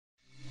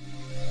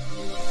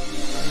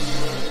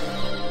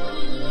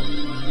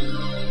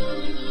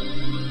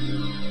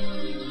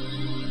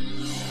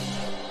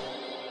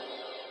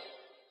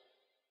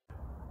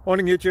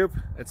Morning YouTube,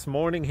 it's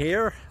morning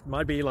here. It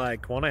might be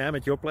like 1 a.m.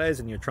 at your place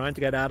and you're trying to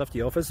get out of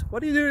the office.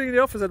 What are you doing in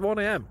the office at 1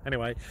 a.m?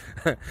 Anyway,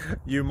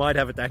 you might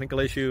have a technical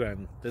issue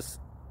and this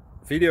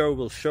video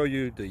will show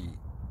you the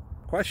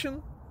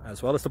question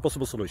as well as the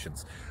possible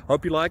solutions.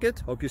 Hope you like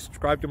it, hope you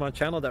subscribe to my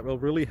channel. That will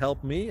really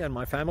help me and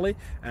my family,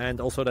 and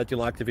also that you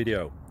like the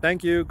video.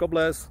 Thank you, God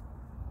bless.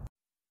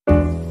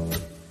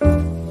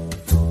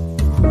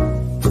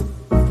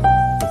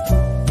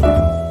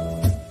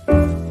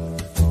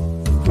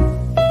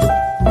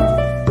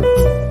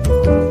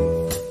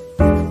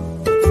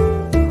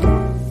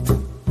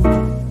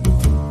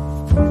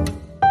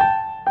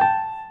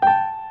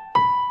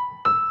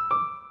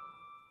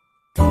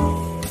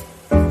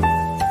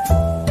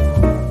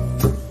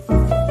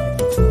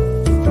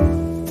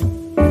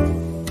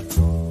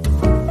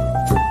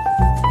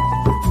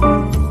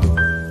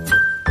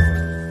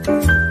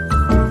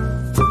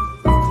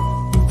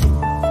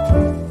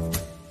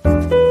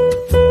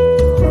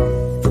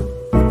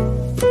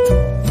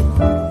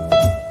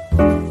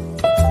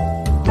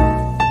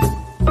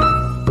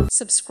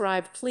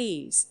 Subscribe,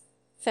 please.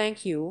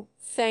 Thank you.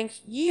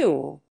 Thank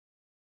you.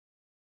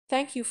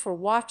 Thank you for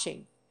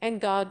watching, and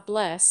God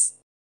bless.